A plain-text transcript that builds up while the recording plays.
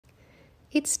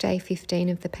It's day 15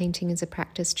 of the Painting as a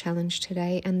Practice challenge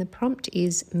today, and the prompt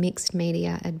is mixed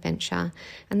media adventure,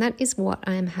 and that is what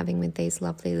I am having with these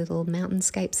lovely little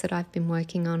mountainscapes that I've been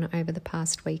working on over the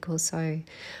past week or so.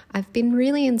 I've been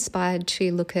really inspired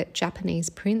to look at Japanese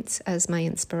prints as my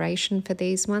inspiration for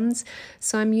these ones,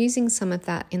 so I'm using some of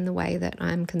that in the way that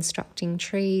I'm constructing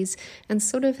trees and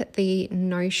sort of the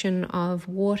notion of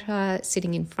water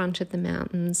sitting in front of the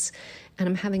mountains. And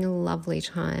I'm having a lovely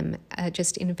time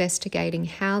just investigating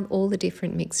how all the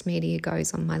different mixed media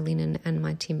goes on my linen and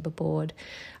my timber board.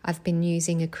 I've been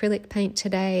using acrylic paint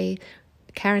today,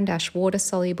 Caran D'Ache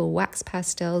water-soluble wax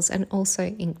pastels, and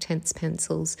also Inktense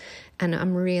pencils. And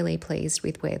I'm really pleased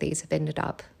with where these have ended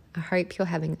up. I hope you're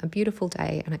having a beautiful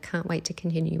day, and I can't wait to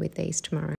continue with these tomorrow.